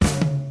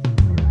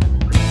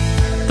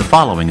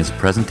following is a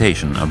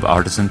presentation of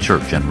Artisan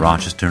Church in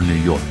Rochester, New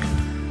York.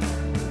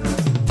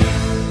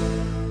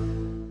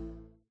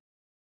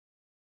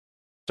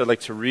 I'd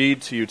like to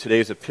read to you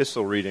today's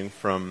epistle reading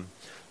from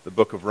the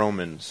book of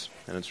Romans,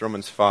 and it's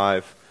Romans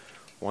 5,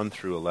 1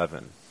 through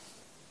 11.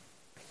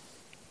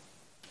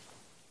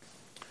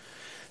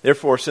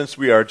 Therefore, since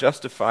we are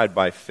justified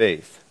by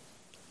faith,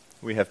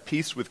 we have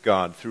peace with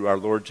God through our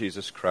Lord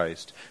Jesus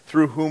Christ,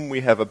 through whom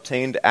we have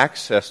obtained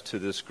access to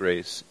this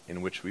grace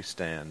in which we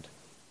stand.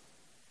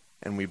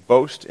 And we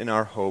boast in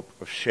our hope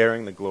of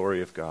sharing the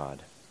glory of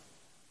God.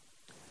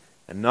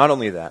 And not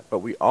only that, but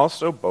we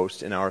also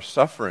boast in our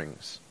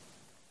sufferings,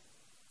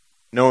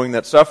 knowing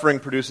that suffering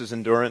produces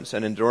endurance,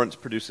 and endurance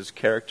produces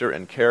character,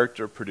 and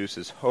character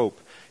produces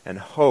hope, and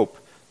hope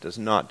does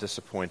not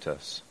disappoint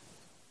us.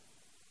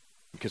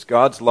 Because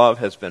God's love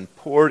has been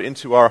poured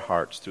into our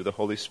hearts through the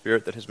Holy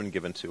Spirit that has been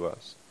given to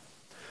us.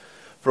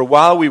 For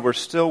while we were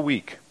still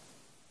weak,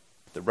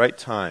 at the right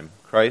time,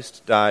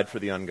 Christ died for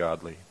the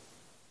ungodly.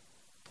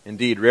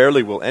 Indeed,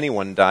 rarely will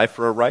anyone die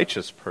for a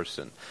righteous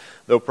person,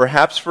 though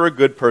perhaps for a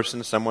good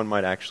person someone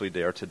might actually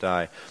dare to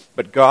die.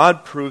 But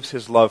God proves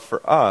his love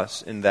for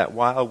us in that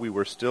while we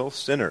were still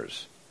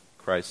sinners,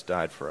 Christ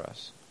died for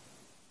us.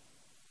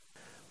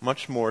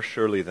 Much more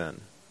surely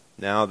then,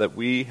 now that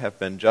we have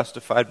been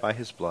justified by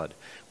his blood,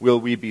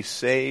 will we be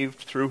saved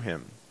through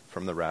him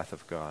from the wrath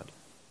of God.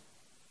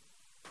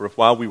 For if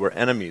while we were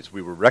enemies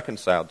we were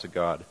reconciled to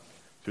God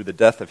through the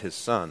death of his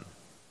Son,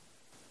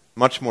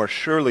 much more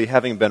surely,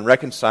 having been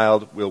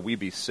reconciled, will we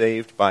be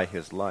saved by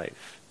his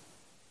life.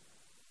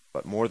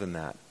 But more than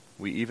that,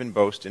 we even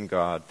boast in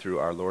God through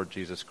our Lord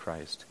Jesus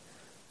Christ,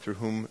 through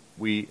whom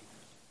we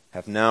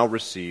have now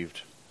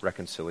received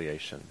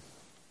reconciliation.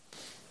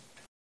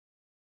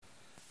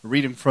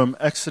 Reading from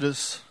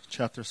Exodus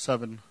chapter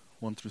 7,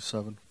 1 through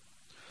 7.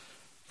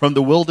 From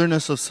the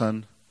wilderness of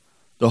Sin,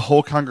 the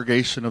whole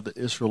congregation of the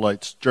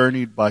Israelites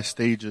journeyed by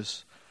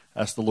stages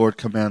as the Lord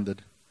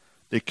commanded.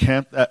 They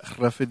camped at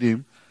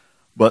Rephidim,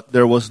 but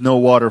there was no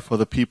water for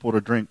the people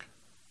to drink.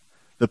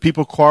 The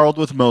people quarreled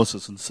with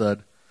Moses and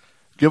said,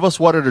 "Give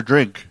us water to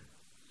drink."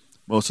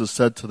 Moses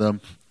said to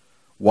them,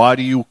 "Why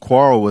do you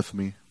quarrel with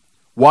me?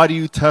 Why do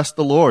you test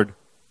the Lord?"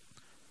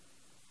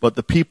 But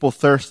the people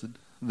thirsted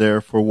there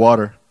for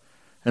water,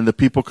 and the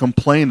people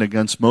complained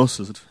against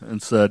Moses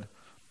and said,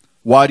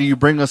 "Why do you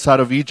bring us out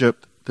of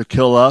Egypt to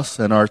kill us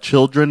and our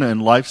children and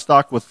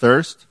livestock with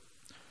thirst?"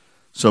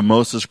 So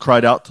Moses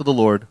cried out to the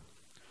Lord,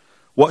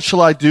 "What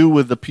shall I do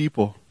with the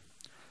people?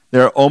 They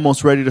are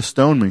almost ready to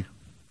stone me."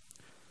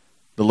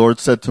 The Lord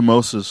said to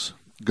Moses,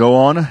 "Go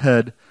on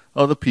ahead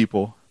of the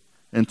people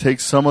and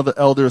take some of the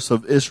elders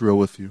of Israel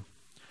with you.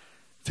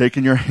 Take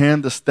in your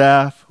hand the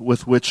staff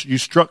with which you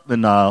struck the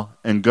Nile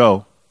and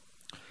go.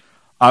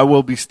 I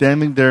will be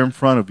standing there in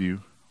front of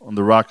you on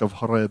the rock of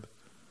Horeb.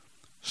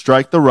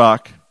 Strike the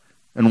rock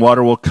and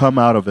water will come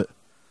out of it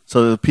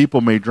so that the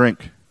people may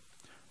drink."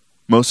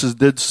 Moses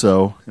did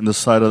so in the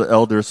sight of the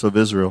elders of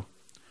Israel.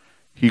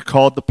 He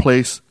called the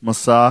place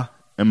Massah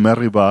and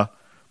Meribah,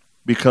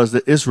 because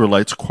the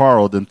Israelites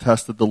quarreled and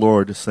tested the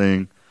Lord,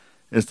 saying,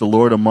 "Is the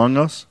Lord among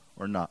us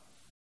or not?"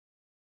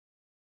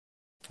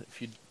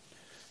 If you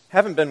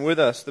haven't been with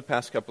us the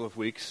past couple of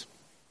weeks,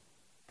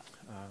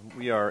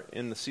 we are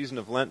in the season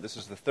of Lent. This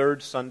is the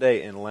third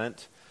Sunday in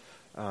Lent,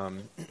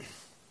 and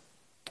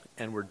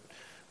we're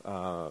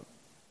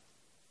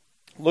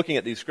looking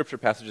at these scripture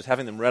passages,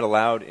 having them read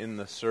aloud in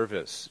the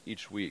service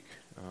each week.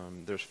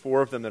 There's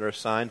 4 of them that are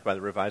assigned by the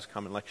Revised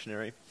Common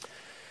Lectionary.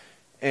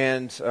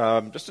 And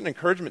just an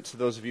encouragement to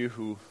those of you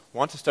who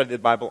want to study the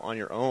Bible on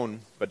your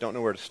own but don't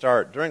know where to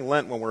start. During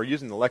Lent, when we're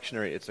using the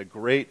lectionary, it's a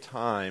great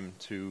time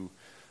to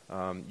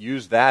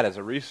use that as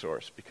a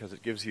resource because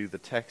it gives you the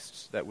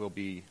texts that we'll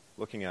be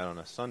looking at on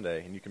a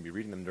Sunday, and you can be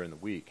reading them during the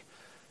week.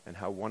 And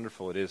how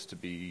wonderful it is to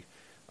be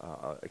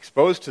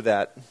exposed to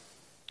that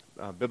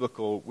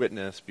biblical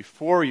witness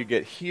before you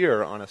get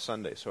here on a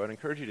Sunday. So I'd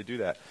encourage you to do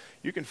that.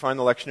 You can find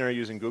the lectionary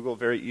using Google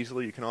very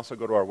easily. You can also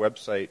go to our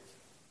website.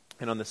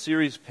 And on the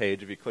series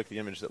page, if you click the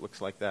image that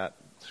looks like that,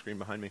 the screen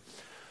behind me,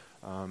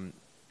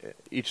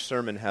 each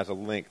sermon has a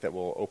link that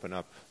will open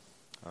up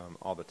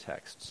all the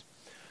texts.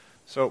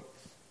 So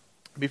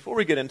before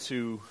we get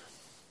into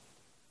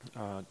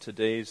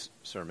today's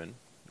sermon,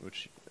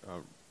 which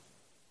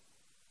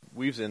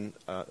weaves in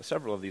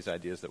several of these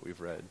ideas that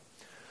we've read,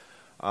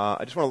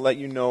 I just want to let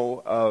you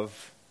know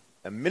of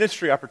a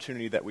ministry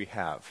opportunity that we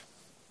have.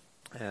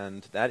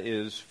 And that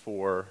is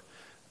for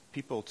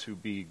people to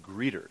be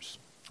greeters.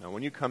 Now,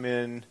 when you come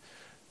in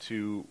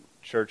to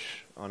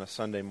church on a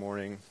Sunday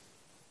morning,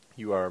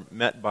 you are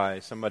met by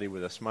somebody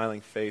with a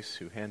smiling face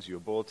who hands you a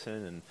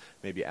bulletin and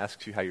maybe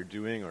asks you how you're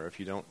doing, or if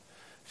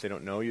they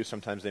don't know you,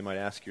 sometimes they might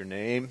ask your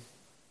name.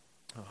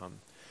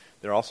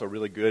 They're also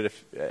really good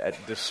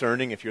at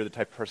discerning if you're the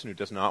type of person who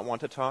does not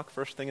want to talk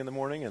first thing in the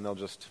morning, and they'll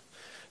just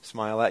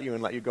smile at you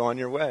and let you go on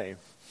your way.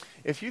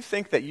 If you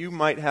think that you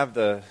might have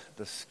the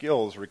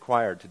skills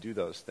required to do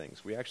those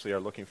things, we actually are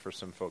looking for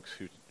some folks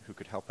who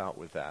could help out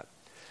with that.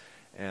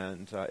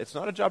 And it's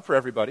not a job for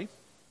everybody.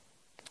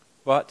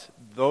 But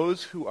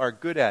those who are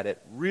good at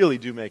it really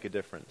do make a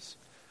difference.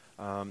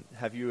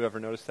 Have you ever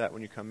noticed that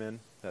when you come in?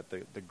 That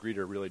the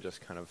greeter really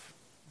just kind of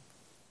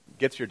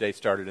gets your day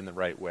started in the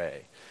right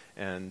way.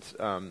 And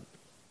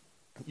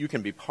you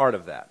can be part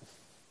of that.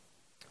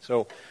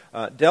 So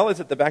Dell is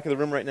at the back of the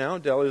room right now.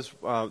 Dell is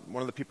one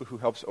of the people who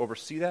helps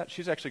oversee that.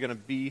 She's actually going to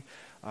be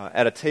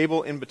at a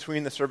table in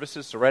between the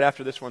services. So right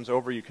after this one's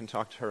over, you can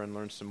talk to her and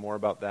learn some more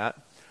about that.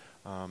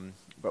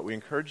 But we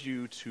encourage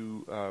you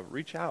to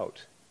reach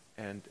out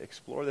and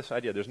explore this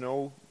idea. There's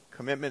no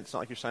commitment. It's not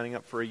like you're signing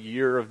up for a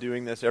year of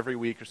doing this every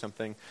week or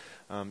something.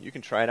 You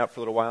can try it out for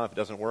a little while. If it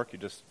doesn't work, you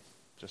just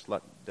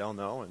let Dell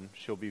know, and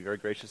she'll be very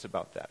gracious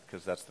about that,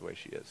 because that's the way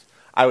she is.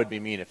 I would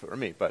be mean if it were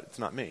me, but it's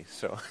not me.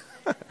 So,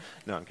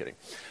 no, I'm kidding.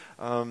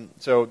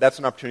 So that's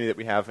an opportunity that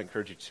we have. I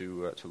encourage you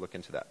to look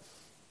into that.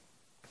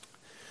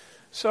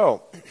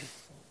 So,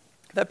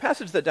 that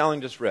passage that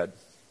Dowling just read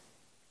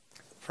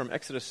from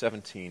Exodus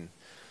 17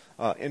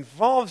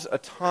 involves a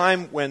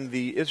time when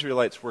the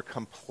Israelites were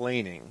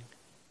complaining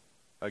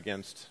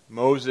against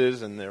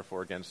Moses and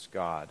therefore against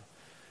God.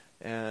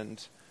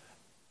 And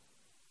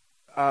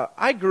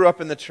I grew up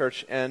in the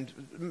church, and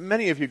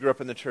many of you grew up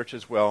in the church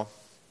as well.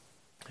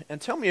 And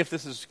tell me if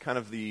this is kind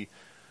of the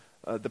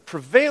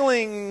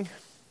prevailing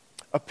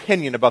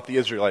opinion about the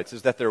Israelites,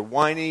 is that they're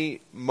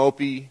whiny,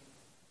 mopey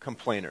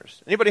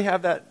complainers. Anybody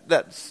have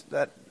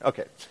that?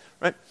 Okay,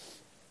 right?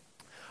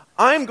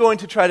 I'm going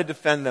to try to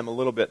defend them a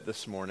little bit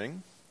this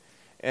morning,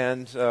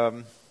 and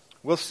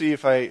we'll see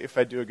if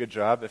I do a good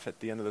job. If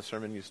at the end of the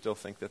sermon you still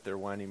think that they're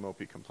whiny,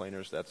 mopey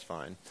complainers, that's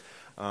fine.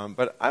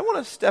 But I want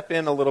to step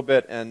in a little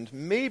bit and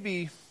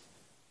maybe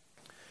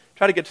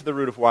try to get to the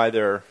root of why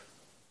they're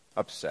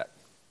upset.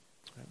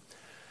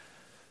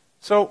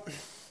 So,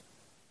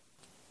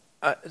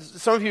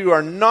 some of you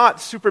are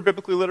not super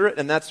biblically literate,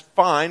 and that's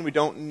fine. We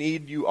don't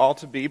need you all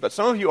to be, but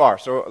some of you are.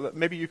 So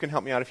maybe you can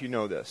help me out if you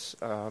know this.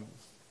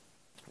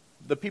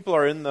 The people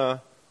are in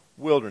the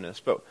wilderness,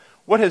 but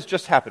what has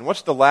just happened?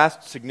 What's the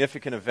last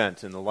significant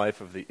event in the life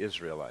of the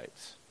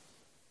Israelites?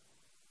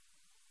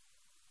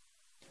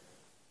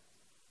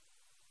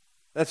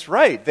 That's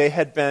right. They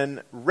had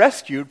been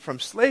rescued from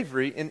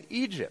slavery in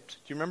Egypt.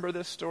 Do you remember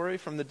this story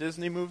from the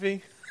Disney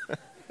movie?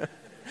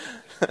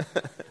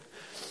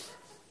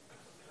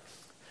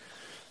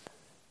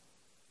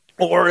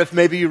 Or if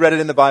maybe you read it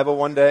in the Bible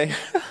one day.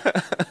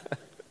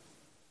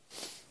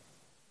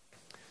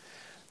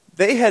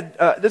 They had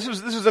this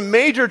was a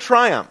major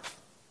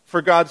triumph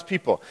for God's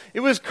people. It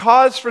was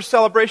cause for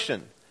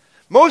celebration.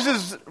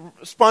 Moses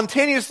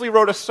spontaneously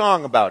wrote a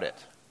song about it.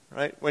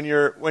 Right? When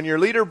your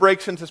leader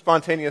breaks into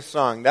spontaneous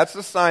song, that's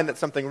a sign that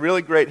something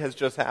really great has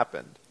just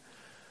happened.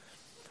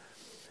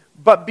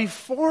 But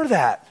before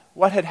that,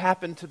 what had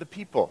happened to the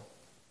people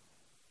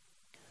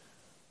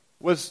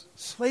was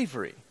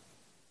slavery.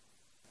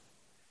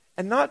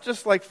 And not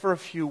just like for a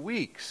few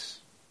weeks.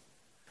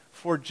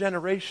 For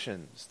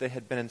generations, they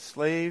had been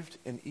enslaved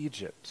in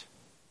Egypt.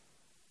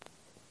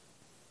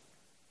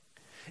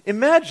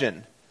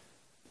 Imagine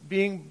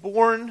being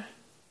born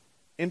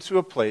into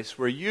a place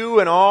where you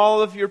and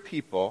all of your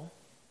people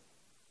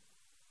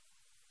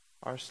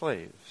are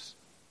slaves.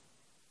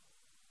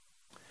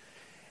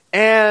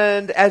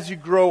 And as you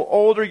grow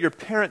older, your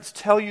parents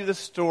tell you the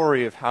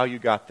story of how you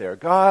got there.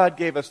 God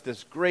gave us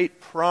this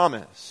great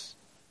promise.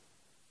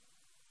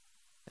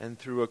 And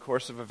through a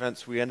course of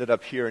events, we ended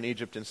up here in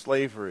Egypt in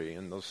slavery.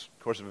 And those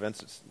course of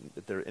events,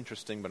 they're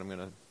interesting, but I'm going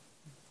to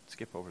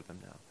skip over them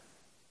now.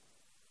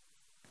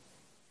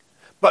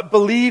 But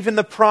believe in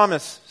the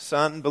promise,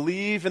 son.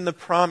 Believe in the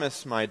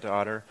promise, my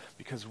daughter,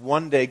 because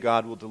one day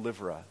God will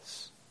deliver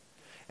us.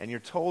 And you're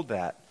told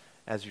that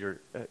as you're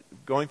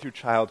going through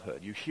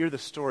childhood. You hear the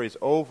stories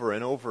over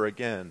and over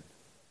again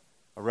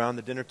around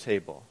the dinner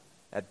table,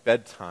 at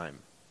bedtime,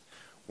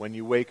 when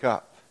you wake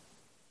up.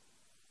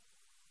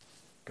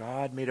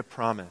 God made a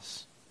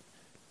promise.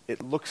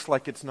 It looks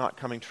like it's not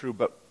coming true,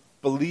 but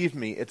believe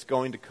me, it's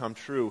going to come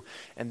true.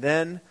 And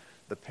then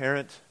the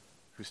parent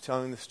who's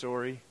telling the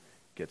story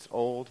gets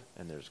old,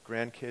 and there's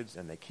grandkids,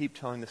 and they keep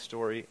telling the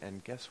story,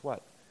 and guess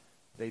what?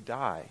 They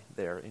die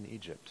there in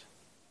Egypt.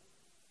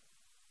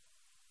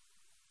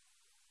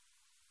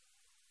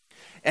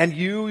 And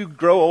you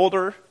grow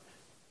older,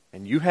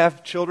 and you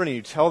have children, and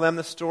you tell them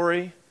the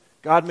story.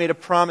 God made a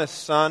promise,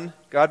 son.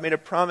 God made a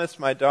promise,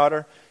 my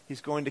daughter.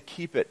 He's going to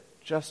keep it.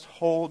 Just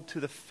hold to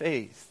the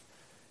faith.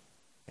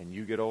 And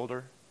you get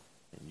older,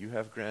 and you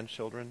have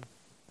grandchildren,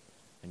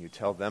 and you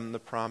tell them the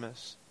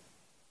promise,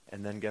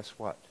 and then guess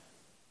what?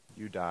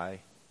 You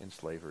die in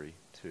slavery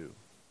too.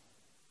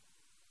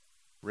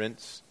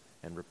 Rinse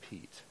and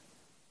repeat.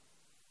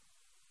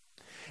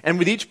 And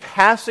with each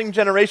passing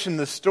generation,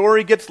 the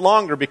story gets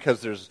longer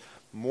because there's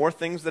more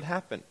things that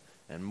happen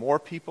and more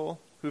people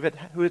who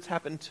it's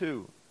happened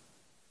to.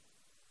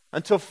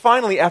 Until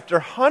finally, after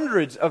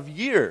hundreds of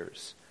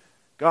years,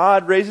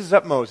 God raises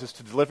up Moses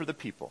to deliver the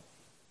people,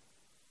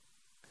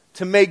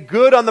 to make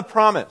good on the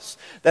promise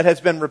that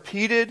has been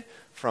repeated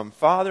from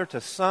father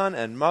to son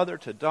and mother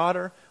to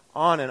daughter,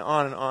 on and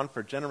on and on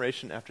for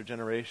generation after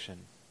generation.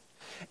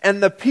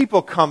 And the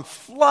people come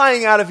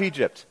flying out of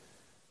Egypt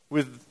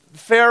with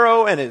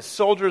Pharaoh and his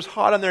soldiers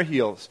hot on their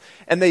heels.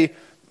 And they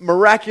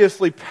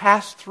miraculously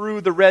pass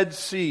through the Red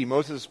Sea.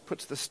 Moses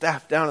puts the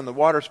staff down and the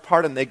waters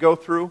part and they go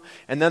through.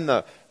 And then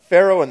the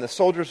Pharaoh and the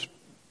soldiers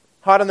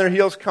hot on their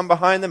heels come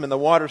behind them and the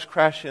waters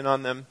crash in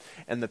on them.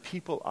 And the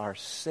people are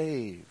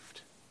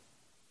saved.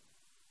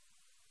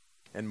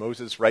 And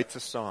Moses writes a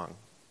song.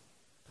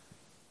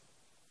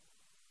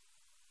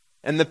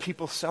 And the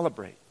people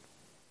celebrate.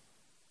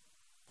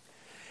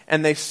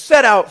 And they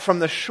set out from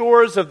the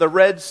shores of the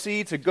Red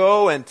Sea to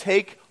go and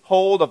take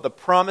hold of the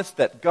promise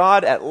that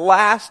God at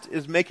last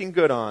is making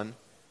good on.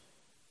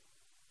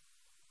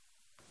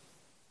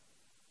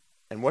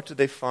 And what did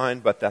they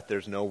find but that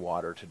there's no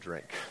water to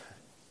drink?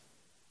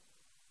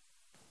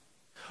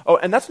 Oh,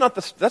 and that's not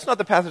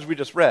the passage we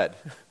just read.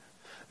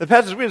 The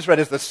passage we just read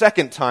is the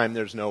second time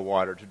there's no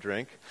water to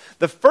drink.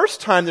 The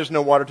first time there's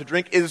no water to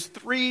drink is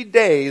 3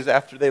 days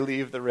after they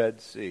leave the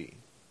Red Sea.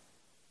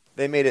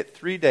 They made it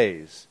 3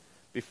 days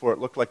before it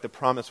looked like the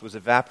promise was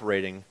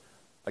evaporating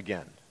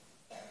again.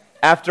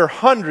 After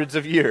hundreds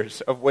of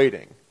years of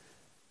waiting.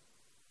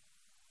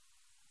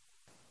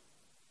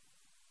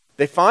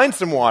 They find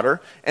some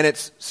water, and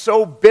it's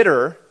so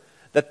bitter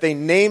that they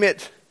name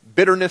it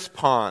Bitterness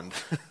Pond.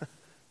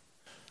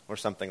 Or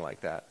something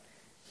like that.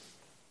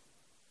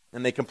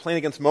 And they complain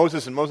against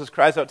Moses, and Moses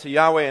cries out to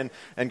Yahweh,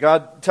 and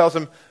God tells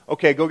him,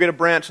 okay, go get a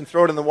branch and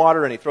throw it in the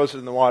water, and he throws it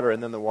in the water,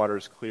 and then the water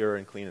is clear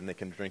and clean, and they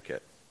can drink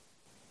it.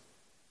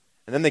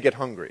 And then they get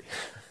hungry.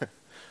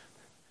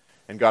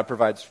 And God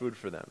provides food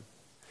for them.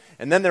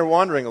 And then they're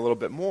wandering a little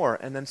bit more,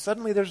 and then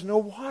suddenly there's no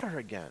water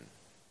again.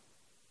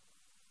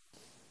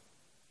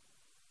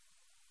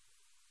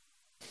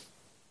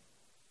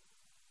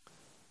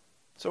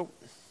 So,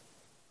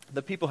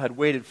 the people had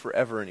waited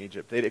forever in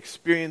Egypt. They'd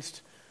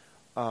experienced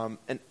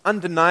an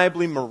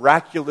undeniably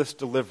miraculous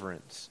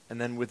deliverance. And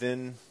then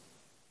within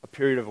a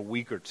period of a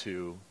week or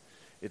two,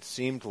 it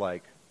seemed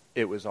like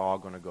it was all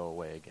going to go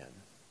away again.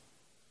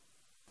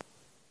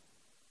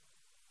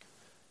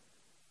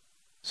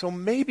 So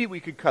maybe we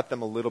could cut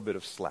them a little bit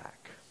of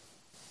slack.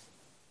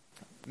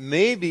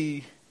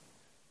 Maybe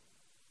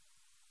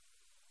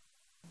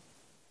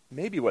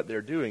what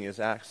they're doing is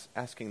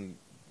asking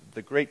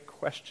the great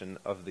question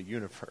of the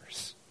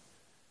universe.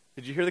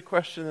 Did you hear the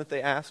question that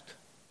they asked?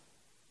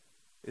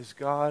 Is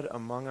God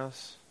among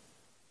us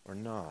or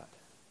not?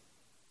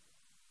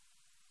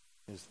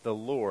 Is the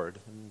Lord,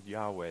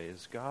 Yahweh,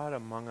 is God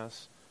among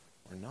us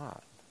or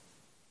not?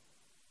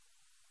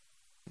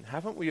 And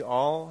haven't we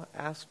all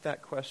asked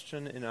that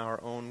question in our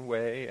own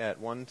way at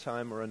one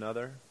time or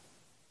another?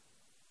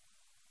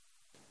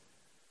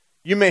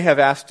 You may have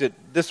asked it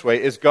this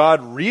way, is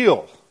God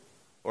real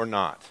or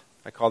not?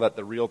 I call that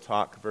the real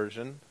talk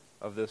version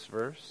of this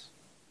verse.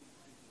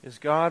 Is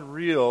God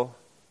real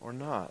or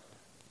not?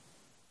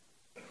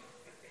 You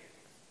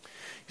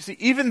see,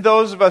 even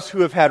those of us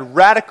who have had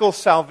radical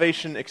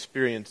salvation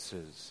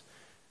experiences,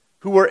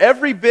 who were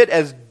every bit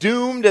as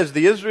doomed as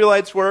the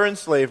Israelites were in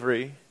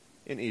slavery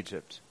in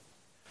Egypt,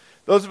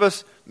 some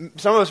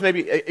of us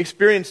maybe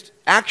experienced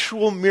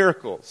actual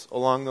miracles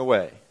along the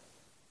way.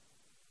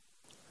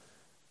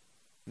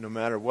 No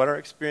matter what our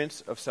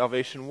experience of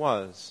salvation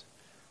was,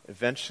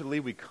 eventually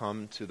we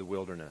come to the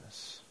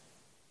wilderness.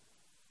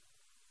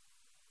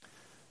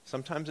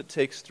 Sometimes it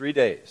takes 3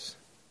 days.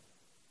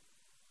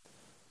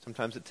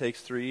 Sometimes it takes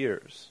 3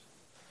 years.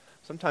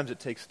 Sometimes it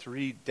takes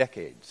 3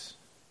 decades.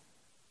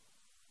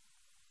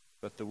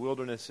 But the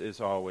wilderness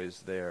is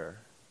always there.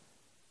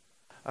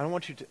 I don't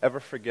want you to ever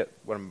forget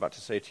what I'm about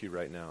to say to you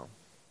right now.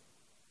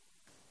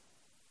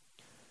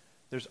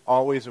 There's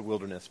always a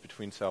wilderness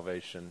between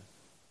salvation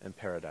and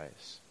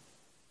paradise.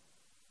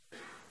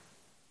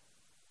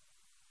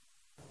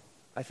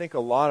 I think a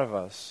lot of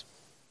us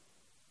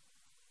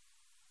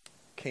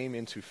came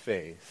into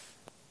faith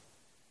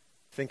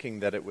thinking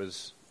that it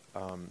was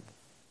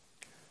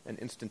an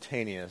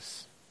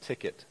instantaneous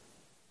ticket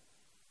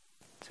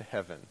to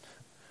heaven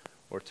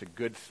or to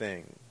good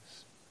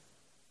things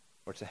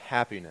or to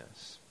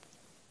happiness.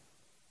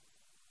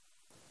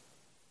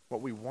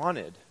 What we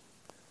wanted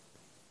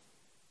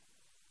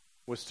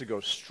was to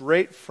go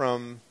straight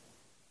from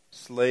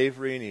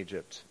slavery in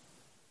Egypt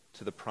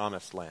to the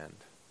promised land.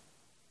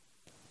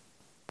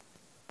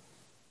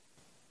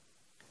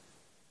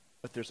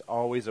 But there's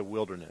always a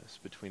wilderness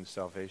between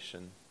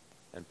salvation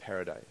and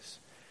paradise.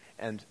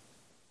 And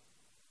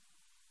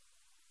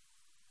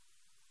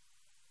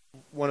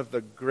one of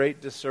the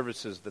great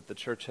disservices that the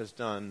church has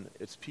done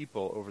its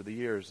people over the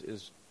years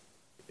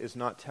is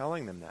not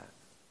telling them that.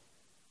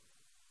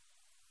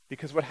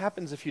 Because what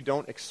happens if you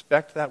don't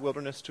expect that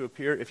wilderness to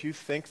appear, if you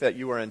think that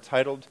you are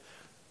entitled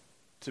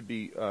to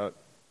be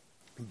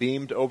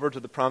beamed over to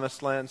the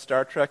promised land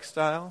Star Trek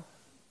style,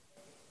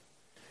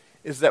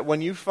 is that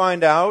when you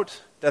find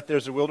out that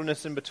there's a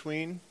wilderness in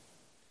between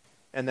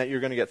and that you're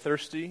going to get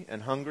thirsty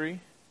and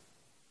hungry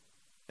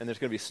and there's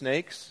going to be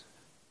snakes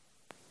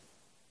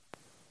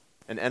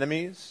and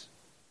enemies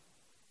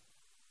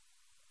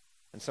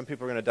and some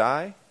people are going to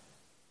die,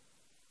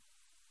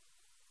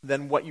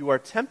 then what you are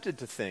tempted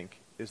to think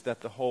is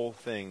that the whole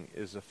thing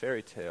is a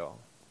fairy tale,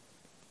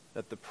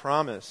 that the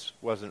promise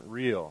wasn't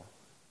real.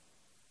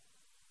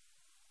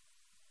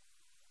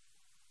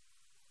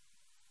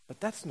 But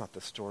that's not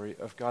the story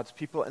of God's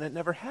people, and it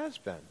never has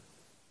been.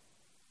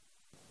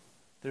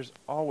 There's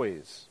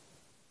always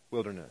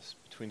wilderness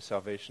between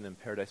salvation and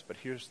paradise, but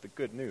here's the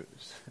good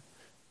news.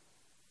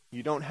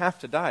 You don't have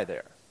to die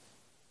there.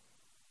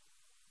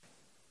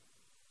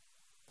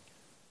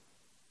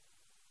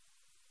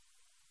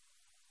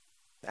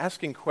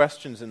 Asking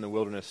questions in the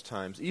wilderness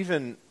times,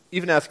 even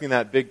asking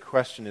that big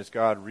question, is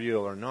God real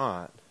or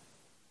not,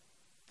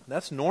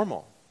 that's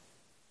normal.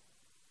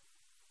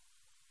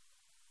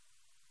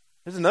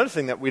 There's another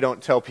thing that we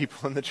don't tell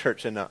people in the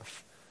church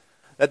enough,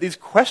 that these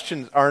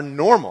questions are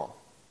normal.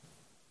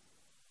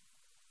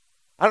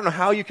 I don't know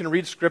how you can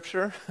read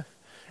Scripture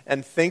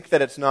and think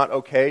that it's not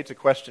okay to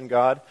question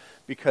God,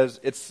 because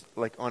it's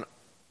like on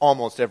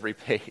almost every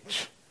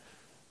page.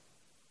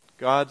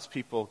 God's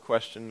people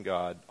question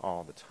God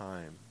all the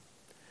time.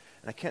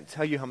 And I can't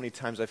tell you how many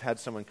times I've had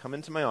someone come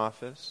into my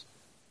office,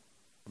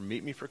 or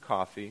meet me for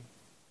coffee,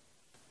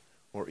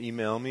 or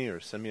email me, or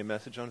send me a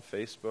message on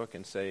Facebook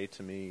and say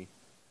to me,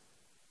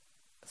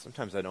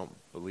 sometimes I don't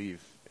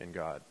believe in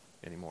God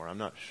anymore. I'm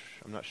not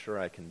sure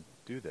I can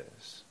do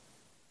this.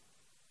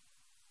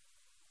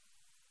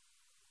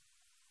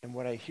 And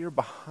what I hear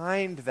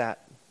behind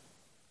that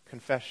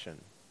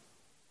confession,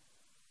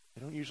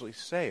 I don't usually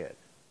say it,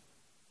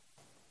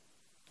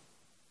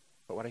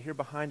 but what I hear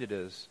behind it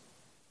is,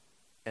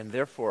 and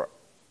therefore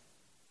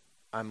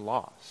I'm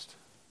lost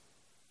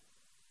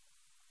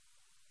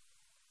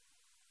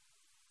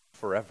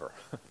forever.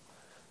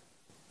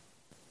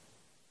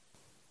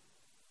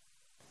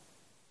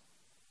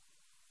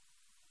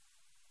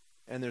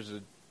 And there's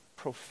a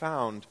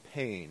profound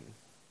pain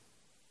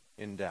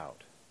in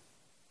doubt.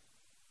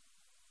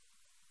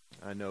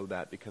 I know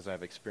that because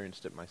I've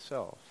experienced it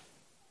myself.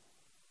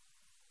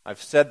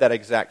 I've said that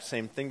exact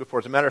same thing before.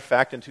 As a matter of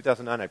fact, in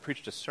 2009, I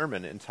preached a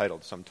sermon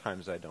entitled,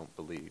 "Sometimes I Don't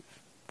Believe."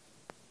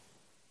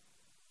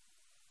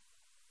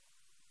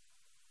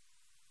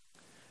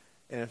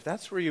 And if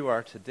that's where you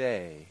are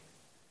today,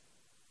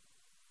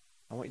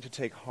 I want you to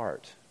take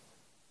heart.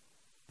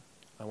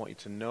 I want you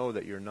to know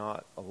that you're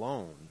not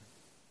alone.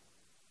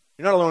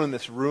 You're not alone in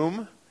this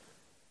room,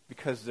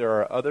 because there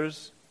are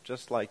others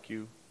just like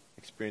you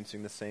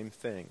experiencing the same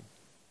thing.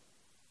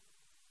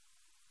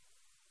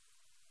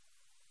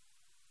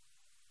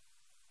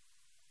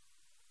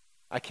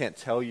 I can't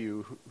tell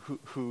you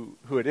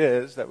who it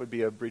is. That would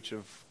be a breach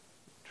of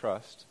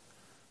trust.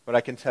 But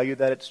I can tell you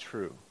that it's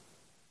true.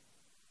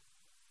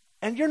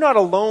 And you're not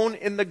alone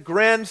in the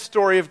grand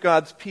story of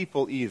God's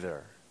people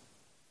either.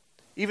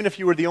 Even if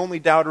you were the only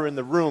doubter in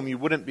the room, you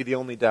wouldn't be the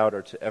only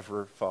doubter to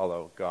ever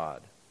follow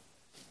God.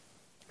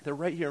 They're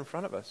right here in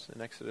front of us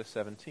in Exodus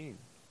 17.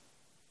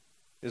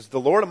 Is the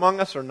Lord among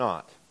us or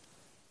not?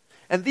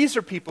 And these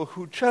are people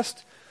who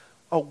just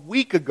a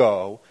week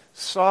ago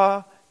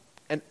saw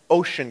an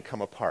ocean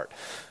come apart.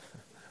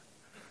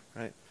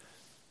 Right?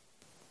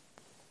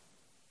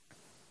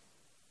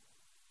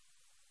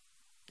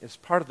 It's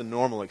part of the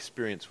normal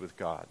experience with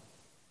God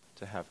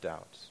to have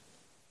doubts.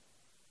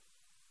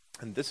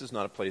 And this is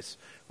not a place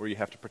where you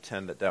have to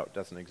pretend that doubt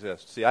doesn't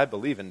exist. See, I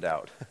believe in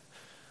doubt.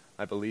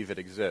 I believe it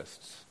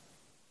exists.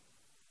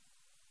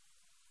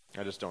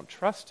 I just don't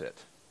trust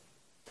it.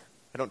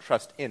 I don't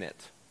trust in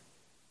it.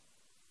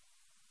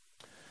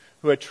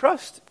 Who I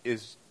trust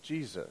is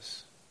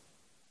Jesus.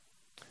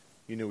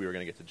 You knew we were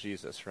going to get to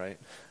Jesus, right?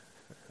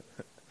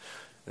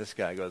 This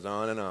guy goes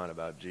on and on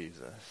about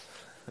Jesus.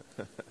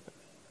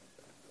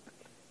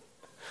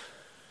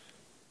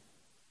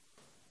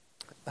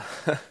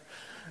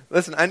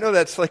 Listen, I know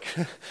that's like,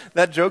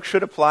 that joke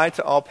should apply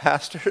to all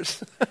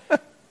pastors.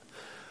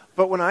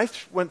 But when I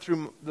went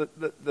through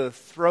the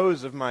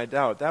throes of my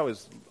doubt, that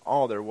was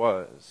all there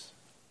was.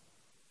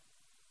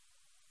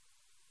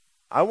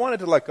 I wanted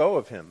to let go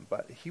of him,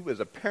 but he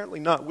was apparently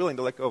not willing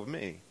to let go of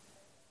me.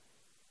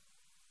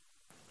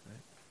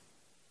 Right?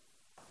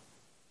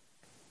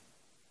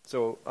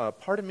 So,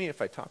 pardon me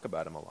if I talk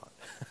about him a lot.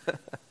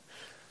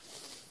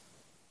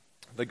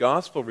 The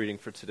gospel reading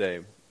for today,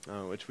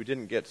 which we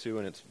didn't get to,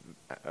 and it's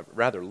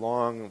rather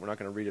long. We're not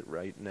going to read it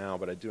right now,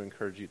 but I do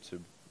encourage you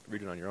to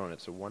read it on your own.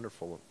 It's a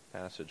wonderful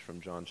passage from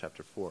John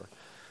chapter 4.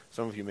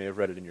 Some of you may have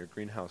read it in your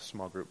Greenhouse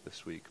small group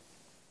this week.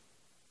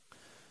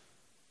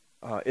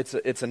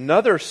 It's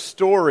another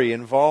story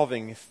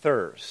involving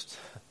thirst.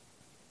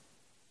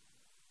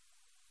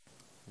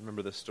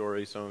 Remember this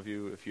story? Some of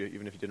you,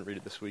 even if you didn't read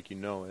it this week, you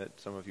know it.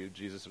 Some of you,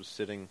 Jesus was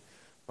sitting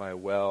by a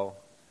well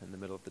in the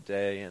middle of the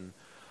day, and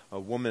a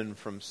woman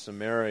from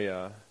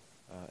Samaria,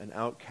 an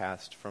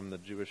outcast from the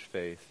Jewish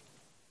faith,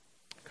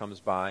 comes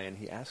by, and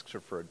he asks her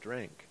for a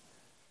drink.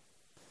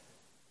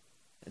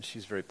 And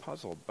she's very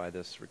puzzled by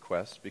this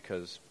request,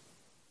 because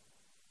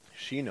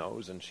she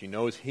knows, and she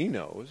knows he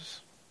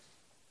knows,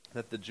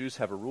 that the Jews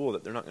have a rule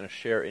that they're not going to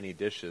share any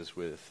dishes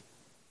with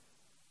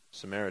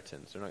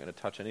Samaritans. They're not going to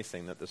touch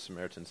anything that the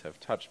Samaritans have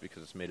touched,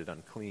 because it's made it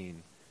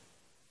unclean.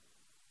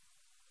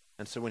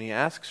 And so when he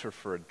asks her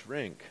for a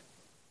drink,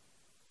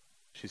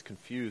 she's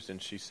confused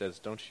and she says,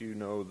 "Don't you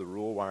know the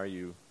rule? Why are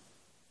you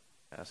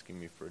asking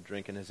me for a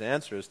drink?" And his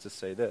answer is to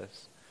say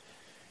this: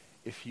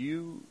 if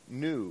you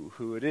knew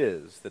who it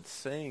is that's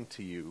saying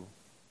to you,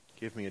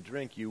 "Give me a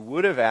drink," you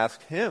would have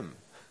asked him,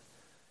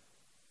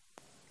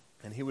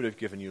 and he would have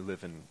given you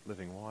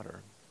living water.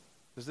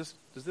 Does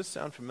this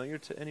sound familiar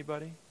to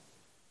anybody?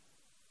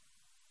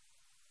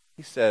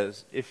 He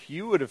says, if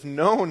you would have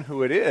known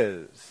who it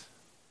is,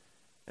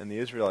 and the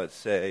Israelites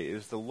say,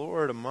 "Is the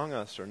Lord among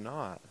us or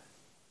not?"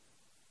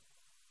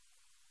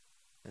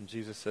 And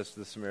Jesus says to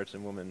the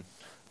Samaritan woman,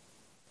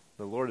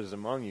 "The Lord is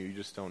among you, you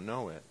just don't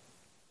know it."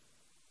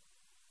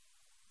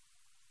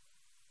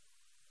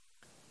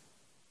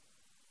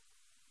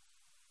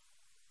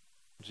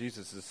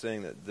 Jesus is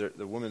saying that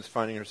the woman's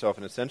finding herself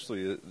in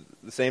essentially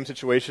the same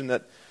situation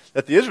that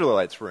the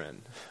Israelites were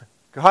in.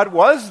 God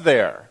was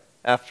there,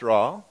 after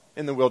all,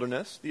 in the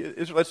wilderness. The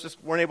Israelites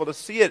just weren't able to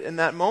see it in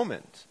that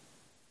moment.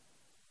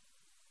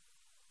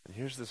 And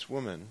here's this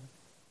woman,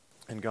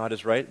 and God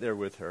is right there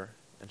with her,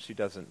 and she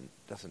doesn't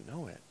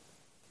know it.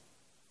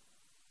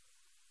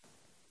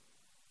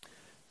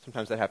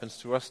 Sometimes that happens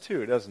to us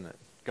too, doesn't it?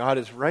 God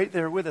is right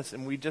there with us,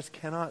 and we just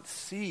cannot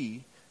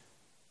see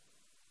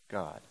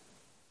God.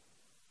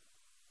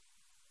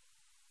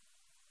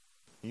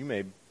 You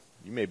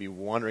may be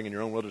wandering in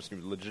your own wilderness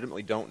and you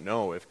legitimately don't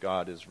know if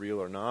God is real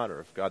or not,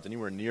 or if God's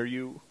anywhere near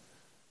you,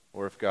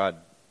 or if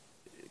God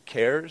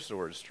cares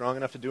or is strong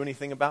enough to do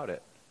anything about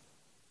it.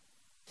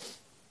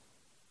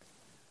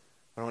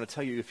 But I want to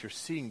tell you, if you're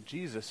seeing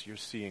Jesus, you're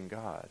seeing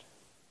God.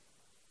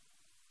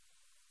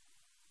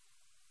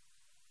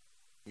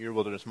 Your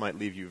wilderness might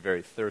leave you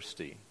very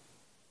thirsty.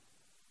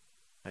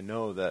 I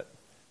know that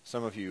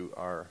some of you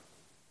are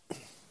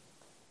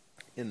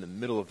in the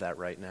middle of that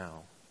right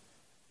now.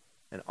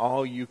 And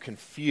all you can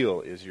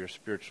feel is your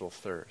spiritual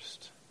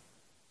thirst.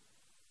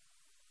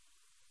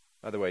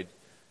 By the way,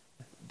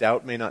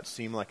 doubt may not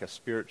seem like a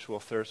spiritual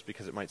thirst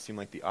because it might seem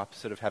like the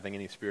opposite of having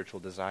any spiritual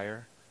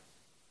desire.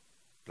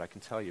 But I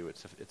can tell you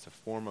it's a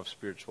form of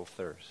spiritual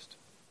thirst.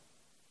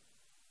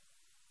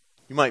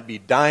 You might be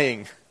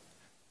dying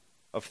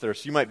of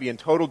thirst. You might be in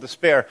total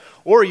despair.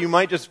 Or you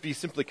might just be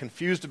simply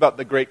confused about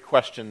the great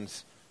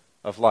questions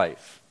of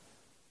life.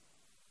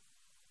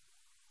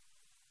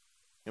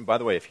 And by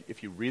the way,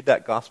 if you read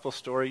that gospel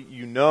story,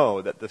 you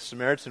know that the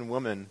Samaritan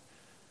woman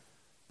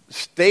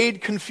stayed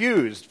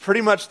confused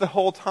pretty much the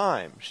whole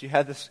time. She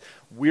had this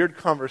weird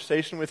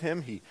conversation with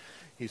him. He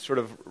sort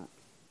of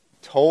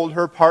told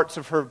her parts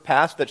of her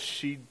past that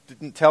she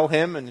didn't tell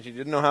him, and she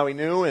didn't know how he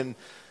knew. And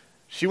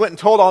she went and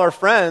told all her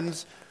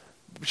friends.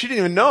 She didn't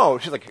even know.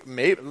 She's like,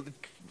 "Maybe,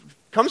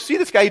 come see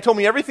this guy. He told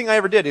me everything I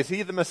ever did. Is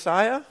he the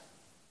Messiah?"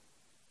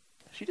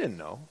 She didn't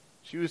know.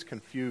 She was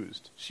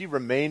confused. She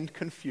remained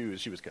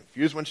confused. She was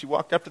confused when she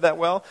walked up to that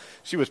well.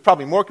 She was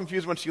probably more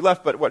confused when she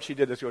left, but what she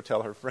did is go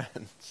tell her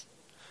friends.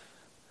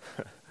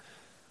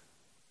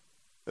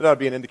 That would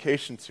be an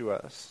indication to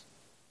us.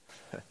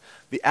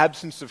 The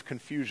absence of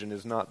confusion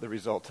is not the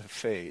result of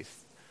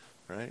faith,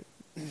 right?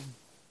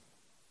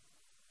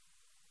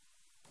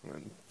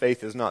 And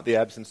faith is not the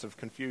absence of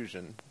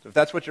confusion. So if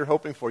that's what you're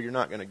hoping for, you're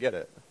not going to get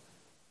it.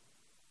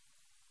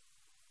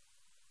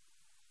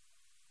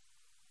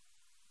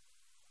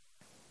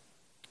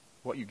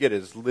 What you get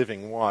is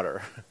living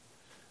water,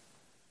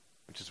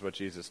 which is what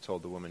Jesus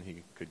told the woman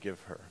he could give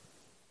her,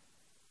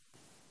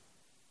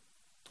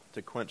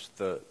 to quench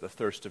the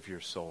thirst of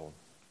your soul.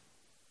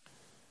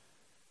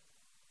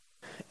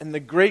 And the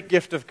great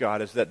gift of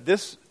God is that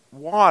this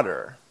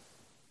water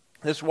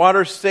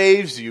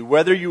saves you,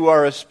 whether you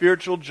are a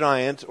spiritual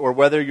giant or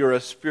whether you're a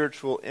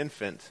spiritual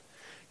infant.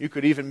 You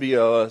could even be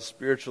a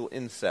spiritual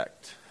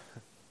insect.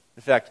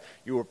 In fact,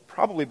 you are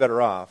probably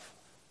better off.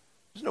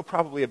 There's no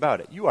probably about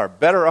it. You are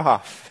better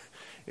off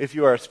if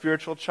you are a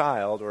spiritual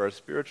child or a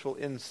spiritual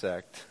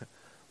insect, a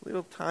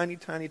little tiny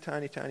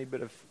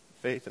bit of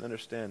faith and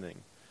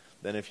understanding,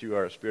 than if you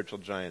are a spiritual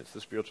giant. It's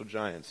the spiritual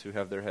giants who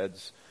have their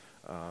heads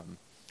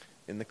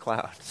in the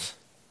clouds.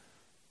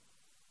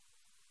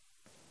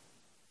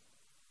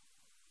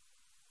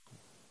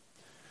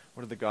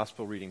 What did the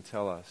gospel reading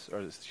tell us?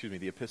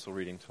 The epistle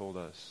reading told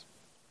us.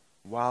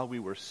 While we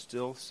were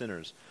still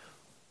sinners,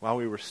 while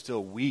we were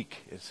still weak,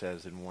 it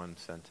says in one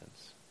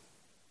sentence,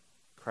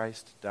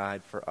 Christ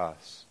died for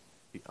us,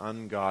 the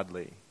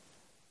ungodly.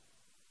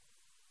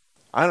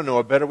 I don't know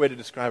a better way to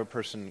describe a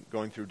person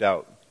going through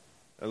doubt,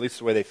 at least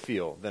the way they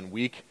feel, than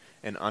weak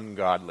and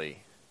ungodly.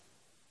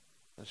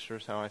 That sure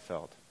is how I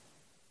felt.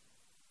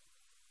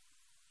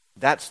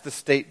 That's the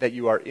state that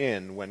you are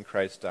in when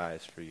Christ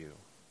dies for you.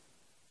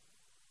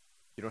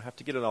 You don't have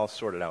to get it all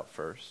sorted out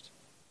first.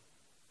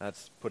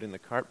 That's putting the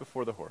cart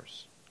before the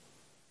horse.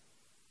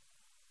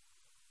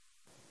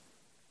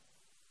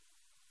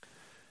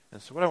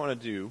 And so what I want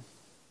to do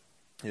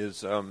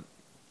is a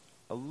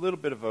little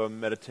bit of a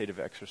meditative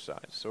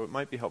exercise. So it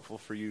might be helpful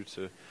for you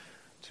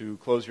to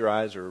close your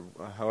eyes or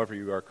however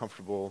you are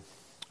comfortable.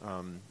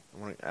 I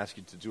want to ask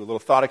you to do a little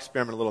thought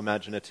experiment, a little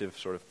imaginative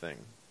sort of thing.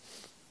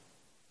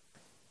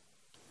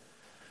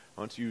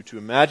 I want you to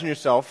imagine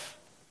yourself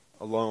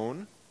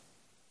alone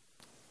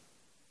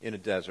in a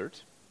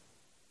desert,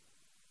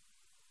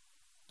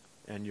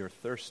 and you're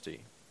thirsty.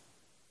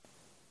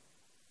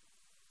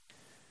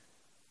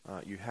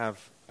 You have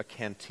a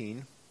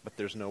canteen, but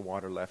there's no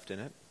water left in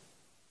it.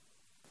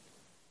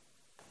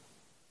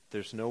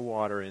 There's no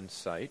water in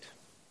sight.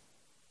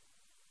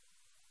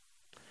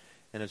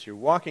 And as you're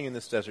walking in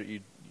this desert,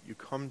 you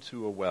come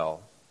to a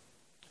well.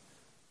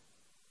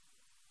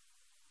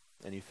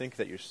 And you think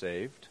that you're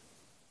saved,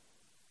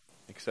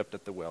 except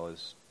that the well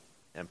is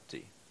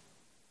empty.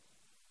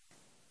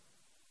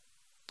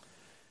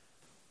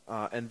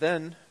 And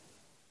then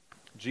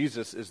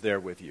Jesus is there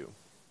with you.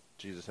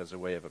 Jesus has a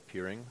way of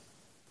appearing.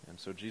 And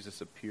so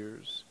Jesus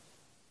appears,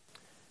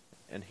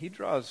 and he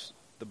draws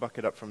the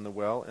bucket up from the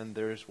well, and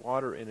there's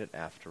water in it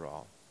after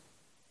all.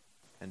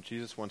 And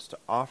Jesus wants to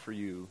offer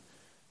you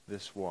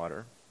this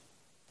water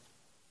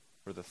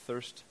for the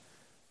thirst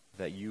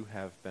that you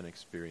have been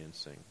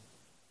experiencing,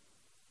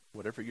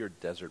 whatever your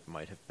desert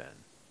might have been.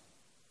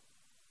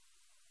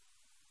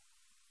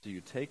 Do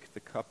you take the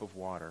cup of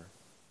water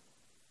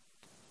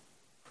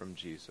from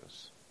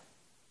Jesus?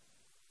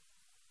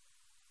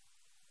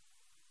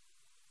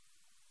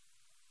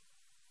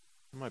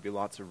 There might be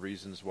lots of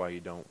reasons why you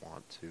don't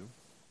want to.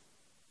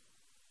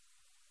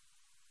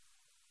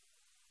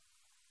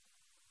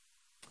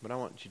 But I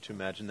want you to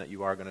imagine that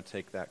you are going to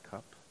take that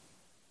cup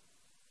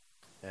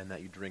and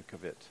that you drink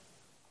of it.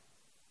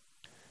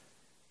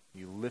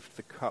 You lift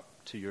the cup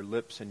to your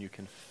lips and you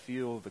can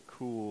feel the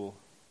cool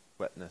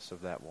wetness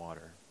of that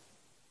water.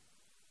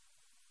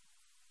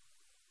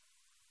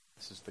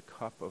 This is the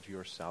cup of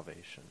your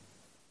salvation.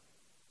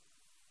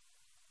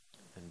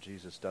 And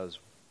Jesus does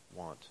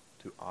want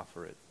to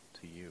offer it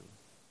to you.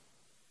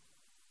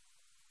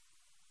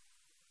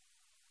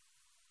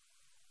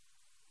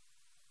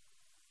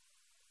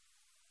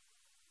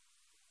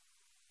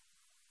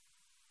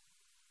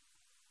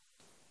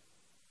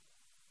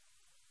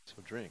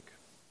 So drink.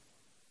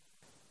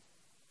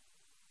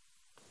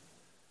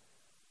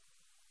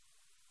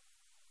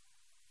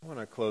 I want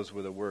to close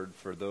with a word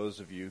for those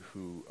of you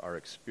who are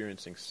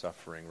experiencing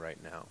suffering right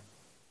now.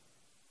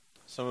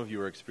 Some of you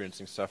are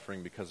experiencing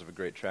suffering because of a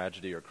great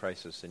tragedy or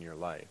crisis in your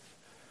life.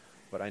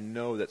 But I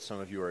know that some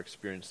of you are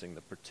experiencing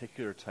the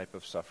particular type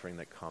of suffering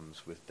that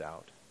comes with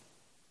doubt.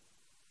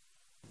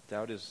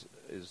 Doubt is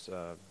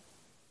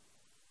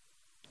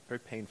very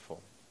painful.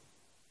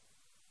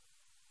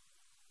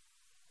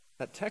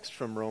 That text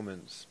from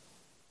Romans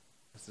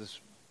has this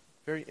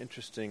very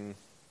interesting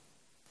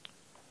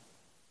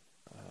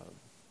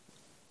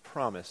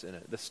promise in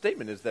it. The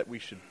statement is that we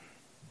should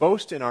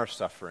boast in our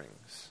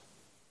sufferings.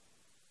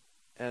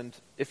 And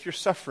if you're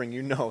suffering,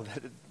 you know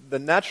that the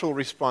natural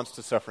response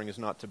to suffering is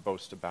not to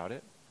boast about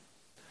it.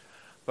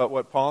 But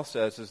what Paul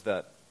says is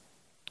that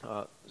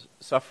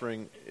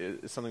suffering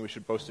is something we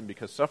should boast in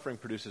because suffering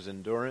produces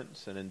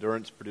endurance, and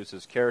endurance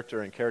produces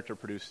character, and character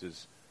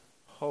produces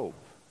hope.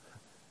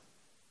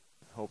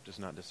 Hope does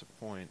not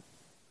disappoint.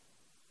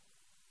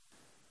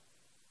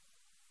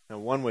 Now,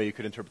 one way you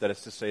could interpret that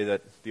is to say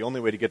that the only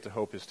way to get to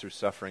hope is through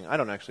suffering. I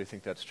don't actually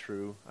think that's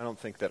true. I don't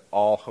think that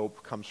all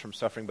hope comes from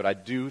suffering, but I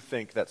do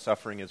think that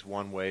suffering is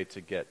one way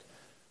to get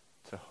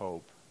to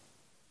hope.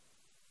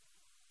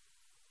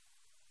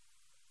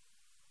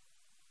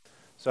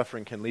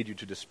 Suffering can lead you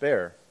to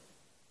despair,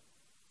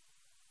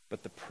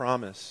 but the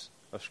promise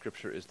of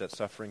Scripture is that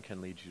suffering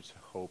can lead you to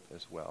hope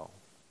as well.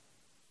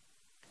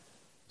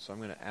 So I'm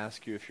going to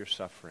ask you, if you're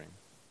suffering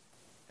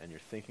and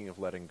you're thinking of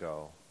letting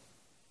go,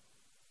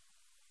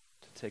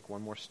 to take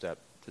one more step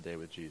today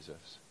with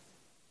Jesus.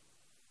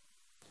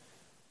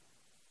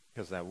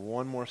 Because that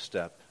one more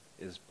step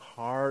is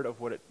part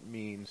of what it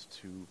means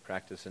to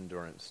practice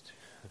endurance,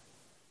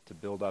 to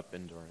build up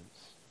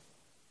endurance.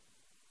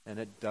 And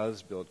it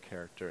does build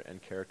character,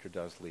 and character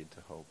does lead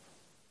to hope.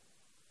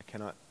 I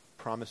cannot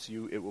promise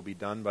you it will be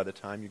done by the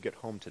time you get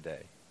home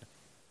today,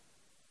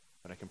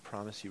 but I can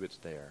promise you it's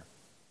there.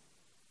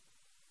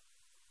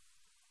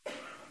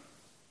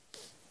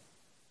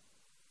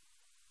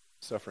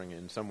 Suffering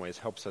in some ways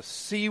helps us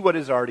see what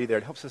is already there.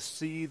 It helps us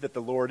see that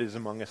the Lord is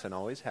among us and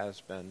always has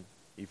been,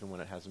 even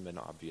when it hasn't been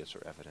obvious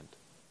or evident.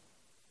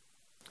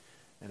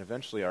 And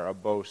eventually our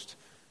boast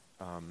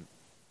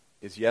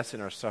is yes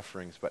in our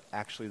sufferings, but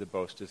actually the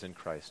boast is in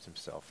Christ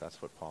himself. That's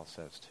what Paul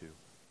says too.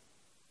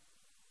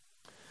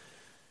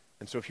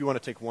 And so if you want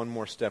to take one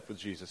more step with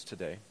Jesus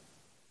today,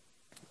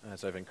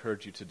 as I've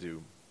encouraged you to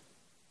do,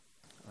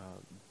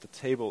 the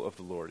table of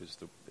the Lord is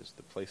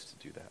the place to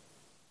do that.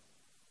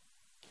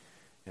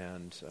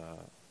 And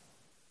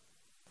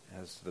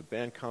as the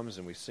band comes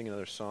and we sing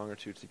another song or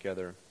two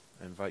together,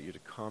 I invite you to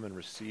come and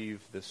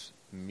receive this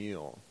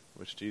meal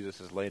which Jesus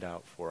has laid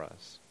out for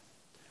us.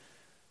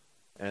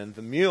 And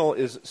the meal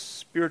is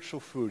spiritual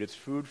food. It's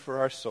food for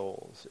our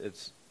souls.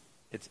 It's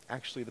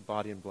actually the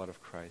body and blood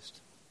of Christ.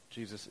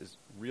 Jesus is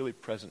really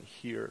present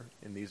here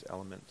in these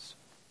elements.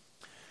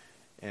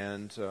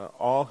 And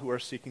all who are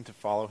seeking to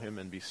follow him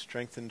and be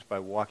strengthened by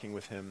walking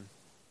with him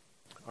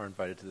are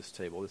invited to this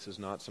table. This is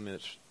not something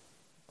that's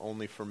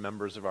only for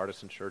members of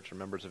Artisan Church or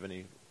members of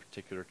any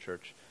particular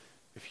church.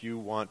 If you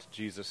want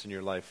Jesus in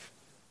your life,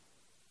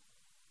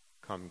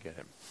 come get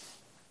him.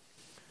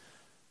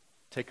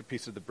 Take a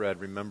piece of the bread.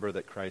 Remember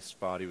that Christ's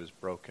body was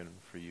broken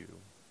for you.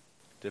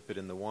 Dip it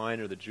in the wine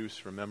or the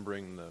juice,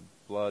 remembering the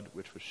blood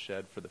which was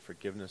shed for the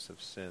forgiveness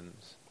of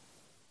sins.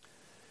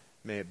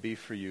 May it be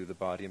for you the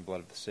body and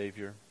blood of the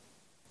Savior.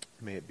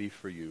 May it be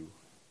for you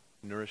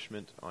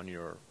nourishment on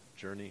your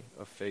journey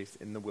of faith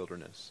in the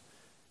wilderness.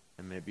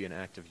 And may it be an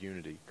act of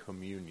unity,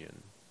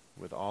 communion,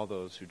 with all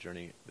those who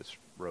journey this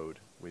road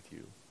with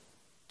you.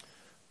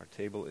 Our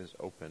table is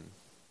open.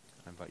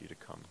 I invite you to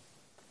come.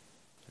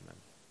 Amen.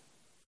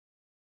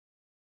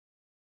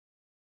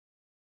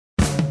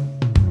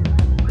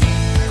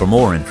 For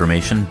more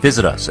information,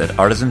 visit us at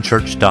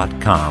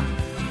artisanchurch.com.